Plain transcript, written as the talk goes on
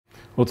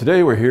Well,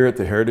 today we're here at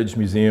the Heritage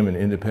Museum in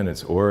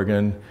Independence,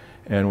 Oregon,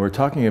 and we're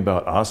talking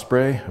about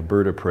Osprey, a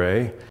bird of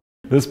prey.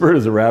 This bird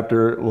is a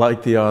raptor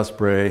like the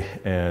osprey,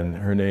 and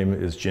her name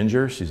is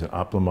Ginger. She's an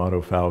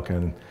Oplomato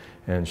falcon,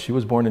 and she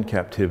was born in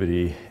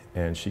captivity,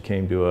 and she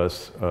came to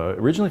us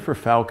originally for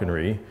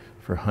falconry,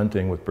 for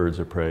hunting with birds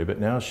of prey, but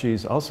now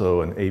she's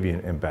also an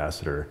avian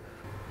ambassador.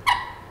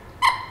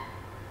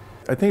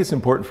 I think it's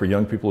important for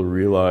young people to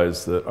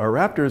realize that our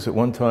raptors at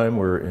one time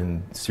were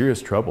in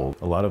serious trouble.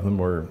 A lot of them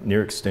were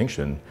near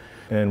extinction.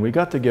 And we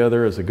got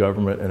together as a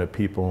government and a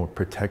people and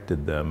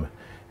protected them.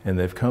 And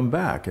they've come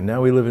back. And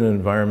now we live in an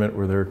environment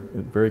where they're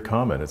very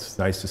common. It's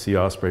nice to see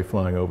osprey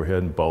flying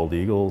overhead and bald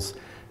eagles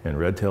and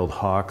red-tailed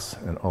hawks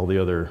and all the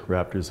other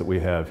raptors that we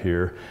have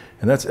here.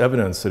 And that's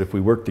evidence that if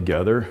we work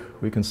together,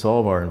 we can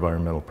solve our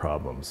environmental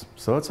problems.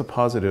 So it's a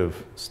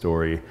positive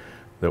story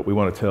that we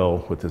want to tell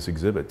with this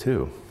exhibit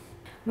too.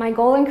 My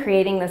goal in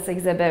creating this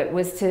exhibit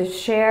was to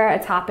share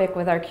a topic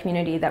with our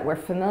community that we're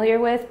familiar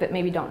with, but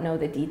maybe don't know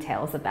the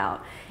details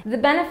about. The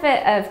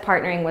benefit of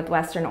partnering with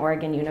Western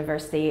Oregon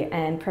University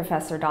and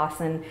Professor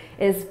Dawson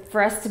is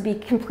for us to be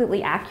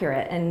completely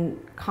accurate and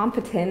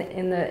competent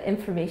in the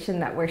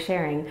information that we're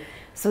sharing.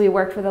 So we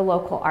worked with a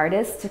local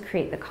artist to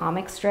create the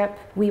comic strip.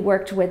 We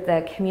worked with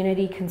the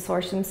Community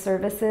Consortium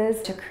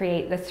Services to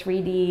create the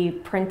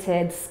 3D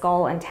printed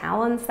skull and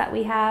talons that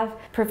we have.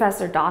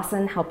 Professor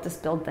Dawson helped us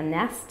build the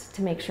nest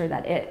to make sure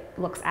that it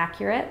looks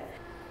accurate.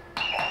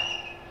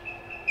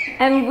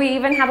 And we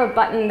even have a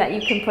button that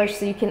you can push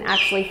so you can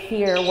actually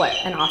hear what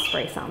an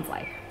osprey sounds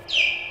like.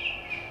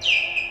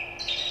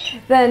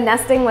 The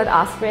Nesting with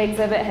Osprey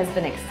exhibit has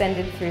been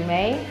extended through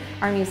May.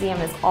 Our museum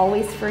is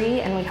always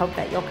free, and we hope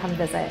that you'll come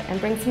visit and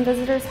bring some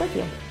visitors with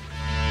you.